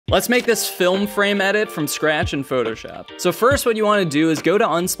Let's make this film frame edit from scratch in Photoshop. So first what you want to do is go to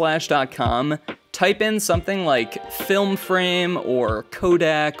unsplash.com, type in something like film frame or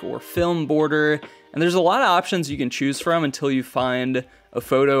Kodak or film border, and there's a lot of options you can choose from until you find a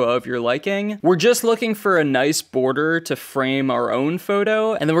photo of your liking. We're just looking for a nice border to frame our own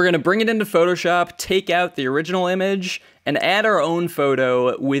photo, and then we're gonna bring it into Photoshop, take out the original image, and add our own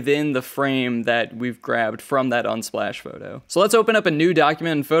photo within the frame that we've grabbed from that Unsplash photo. So let's open up a new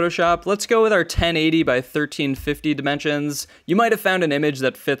document in Photoshop. Let's go with our 1080 by 1350 dimensions. You might have found an image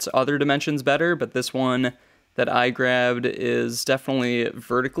that fits other dimensions better, but this one that I grabbed is definitely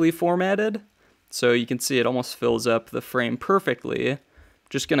vertically formatted. So you can see it almost fills up the frame perfectly.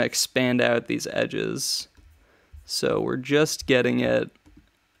 Just gonna expand out these edges. So we're just getting it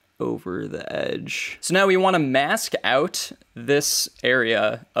over the edge. So now we wanna mask out this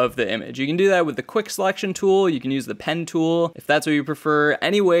area of the image. You can do that with the quick selection tool. You can use the pen tool if that's what you prefer.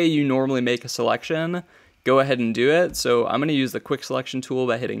 Any way you normally make a selection, go ahead and do it. So I'm gonna use the quick selection tool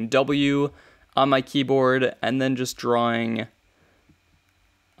by hitting W on my keyboard and then just drawing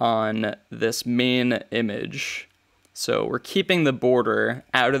on this main image. So we're keeping the border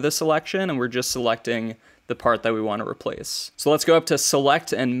out of the selection and we're just selecting the part that we want to replace. So let's go up to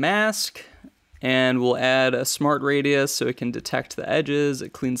select and mask, and we'll add a smart radius so it can detect the edges.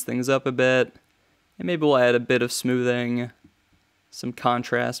 It cleans things up a bit. And maybe we'll add a bit of smoothing, some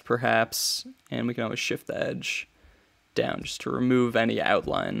contrast perhaps, and we can always shift the edge down just to remove any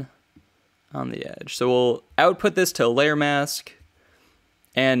outline on the edge. So we'll output this to a layer mask.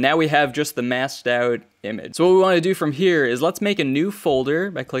 And now we have just the masked out image. So what we want to do from here is let's make a new folder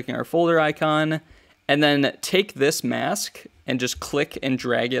by clicking our folder icon, and then take this mask and just click and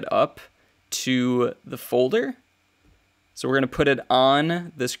drag it up to the folder. So we're going to put it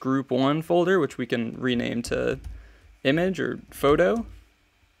on this group 1 folder, which we can rename to image or photo.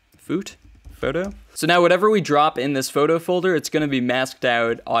 Photo. So now whatever we drop in this photo folder, it's going to be masked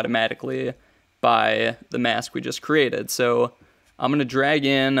out automatically by the mask we just created. So I'm gonna drag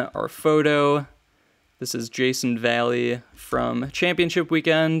in our photo. This is Jason Valley from Championship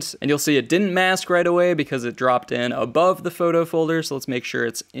Weekend. And you'll see it didn't mask right away because it dropped in above the photo folder. So let's make sure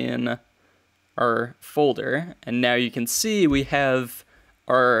it's in our folder. And now you can see we have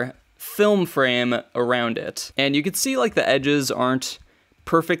our film frame around it. And you can see like the edges aren't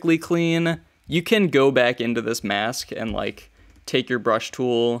perfectly clean. You can go back into this mask and like take your brush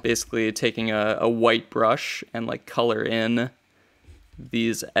tool, basically taking a white brush and like color in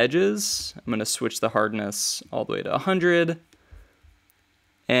these edges. I'm gonna switch the hardness all the way to 100,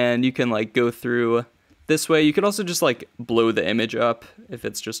 and you can like go through this way. You could also just like blow the image up if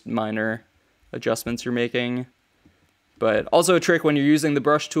it's just minor adjustments you're making. But also a trick when you're using the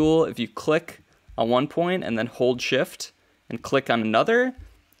brush tool, if you click on one point and then hold shift and click on another,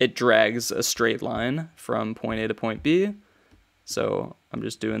 it drags a straight line from point A to point B. So I'm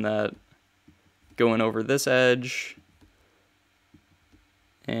just doing that, going over this edge,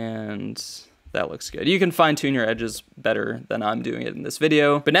 and that looks good. You can fine tune your edges better than I'm doing it in this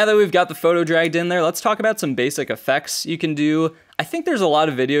video. But now that we've got the photo dragged in there, let's talk about some basic effects you can do. I think there's a lot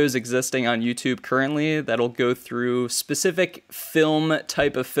of videos existing on YouTube currently that'll go through specific film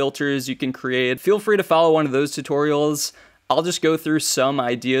type of filters you can create. Feel free to follow one of those tutorials. I'll just go through some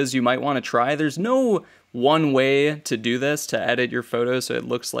ideas you might want to try. There's no one way to do this, to edit your photo so it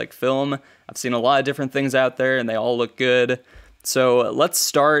looks like film. I've seen a lot of different things out there and they all look good. So let's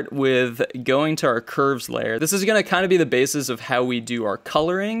start with going to our curves layer. This is gonna kind of be the basis of how we do our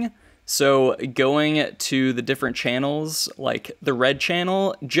coloring. So going to the different channels, like the red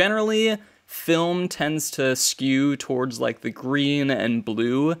channel, generally film tends to skew towards like the green and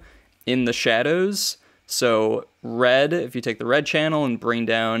blue in the shadows. So red, if you take the red channel and bring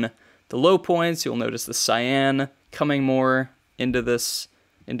down the low points, you'll notice the cyan coming more into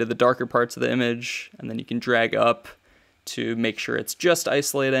the darker parts of the image, and then you can drag up to make sure it's just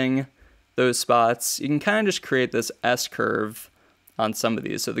isolating those spots. You can kind of just create this S-curve on some of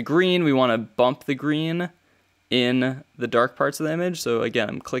these. So the green, we want to bump the green in the dark parts of the image. So again,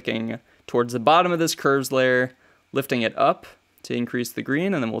 I'm clicking towards the bottom of this curves layer, lifting it up to increase the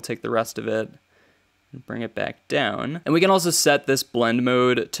green, and then we'll take the rest of it and bring it back down. And we can also set this blend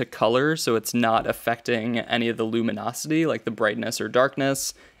mode to color so it's not affecting any of the luminosity, like the brightness or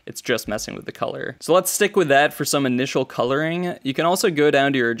darkness. It's just messing with the color. So let's stick with that for some initial coloring. You can also go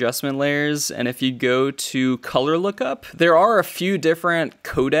down to your adjustment layers, and if you go to color lookup, there are a few different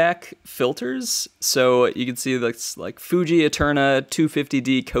Kodak filters. So you can see that's like Fuji Eterna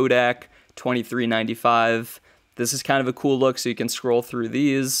 250D Kodak 2395. This is kind of a cool look, so you can scroll through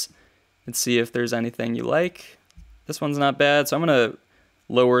these and see if there's anything you like. This one's not bad, so I'm gonna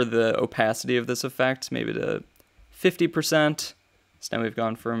lower the opacity of this effect, maybe to 50%. So now we've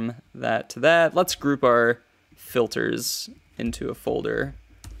gone from that to that. Let's group our filters into a folder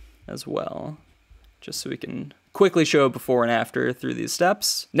as well, just so we can quickly show before and after through these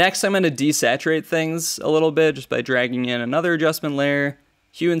steps. Next, I'm going to desaturate things a little bit just by dragging in another adjustment layer.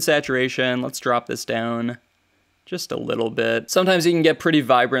 Hue and saturation, let's drop this down just a little bit. Sometimes you can get pretty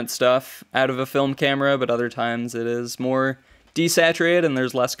vibrant stuff out of a film camera, but other times it is more desaturated and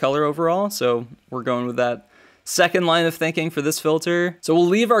there's less color overall. So we're going with that second line of thinking for this filter. So we'll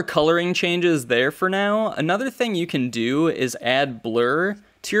leave our coloring changes there for now. Another thing you can do is add blur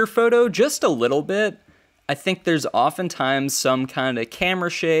to your photo just a little bit. I think there's oftentimes some kind of camera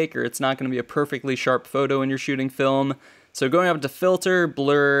shake, or it's not going to be a perfectly sharp photo when you're shooting film. So going up to filter,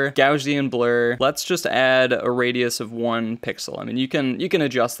 blur, Gaussian blur, let's just add a radius of 1 pixel. I mean, you can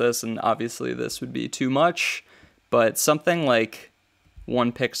adjust this, and obviously this would be too much, but something like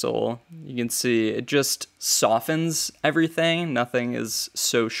 1 pixel, you can see it just softens everything. Nothing is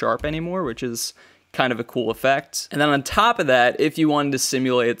so sharp anymore, which is kind of a cool effect. And then on top of that, if you wanted to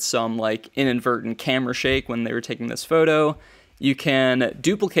simulate some like inadvertent camera shake when they were taking this photo, you can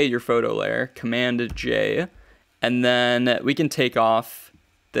duplicate your photo layer, Command J, and then we can take off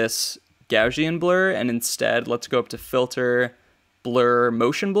this Gaussian blur, and instead let's go up to filter, blur,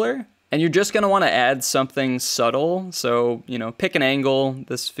 motion blur. And you're just gonna wanna add something subtle. So, you know, pick an angle,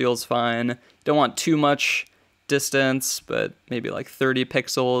 this feels fine. Don't want too much distance, but maybe like 30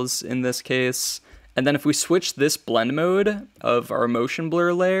 pixels in this case. And then if we switch this blend mode of our motion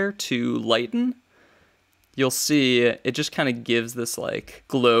blur layer to lighten, you'll see it just kind of gives this like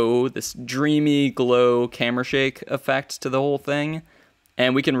glow, this dreamy glow camera shake effect to the whole thing.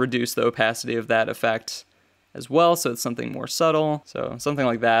 And we can reduce the opacity of that effect as well, so it's something more subtle. So something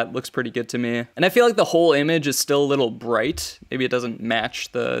like that looks pretty good to me. And I feel like the whole image is still a little bright. Maybe it doesn't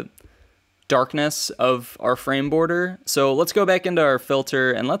match the darkness of our frame border. So let's go back into our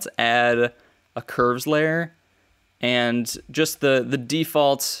filter and let's add a curves layer. And just the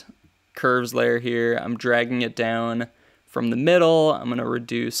default curves layer here, I'm dragging it down from the middle. I'm gonna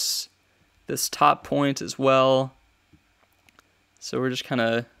reduce this top point as well. So we're just kind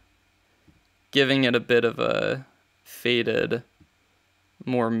of giving it a bit of a faded,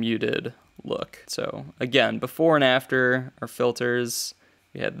 more muted look. So again, before and after our filters,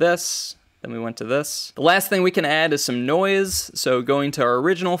 we had this, then we went to this. The last thing we can add is some noise. So going to our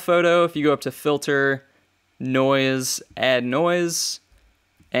original photo, if you go up to filter, noise, add noise.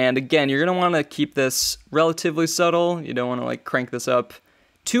 And again, you're gonna wanna keep this relatively subtle. You don't wanna like crank this up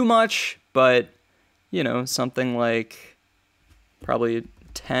too much, but you know, something like probably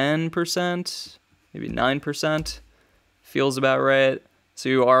 10%, maybe 9% feels about right. So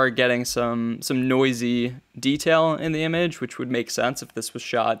you are getting some noisy detail in the image, which would make sense if this was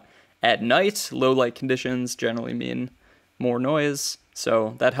shot at night. Low light conditions generally mean more noise.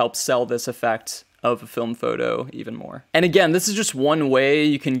 So that helps sell this effect of a film photo even more. And again, this is just one way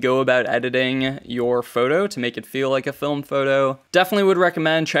you can go about editing your photo to make it feel like a film photo. Definitely would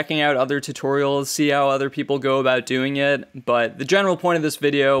recommend checking out other tutorials, see how other people go about doing it. But the general point of this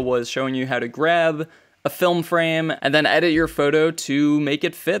video was showing you how to grab a film frame and then edit your photo to make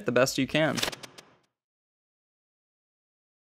it fit the best you can.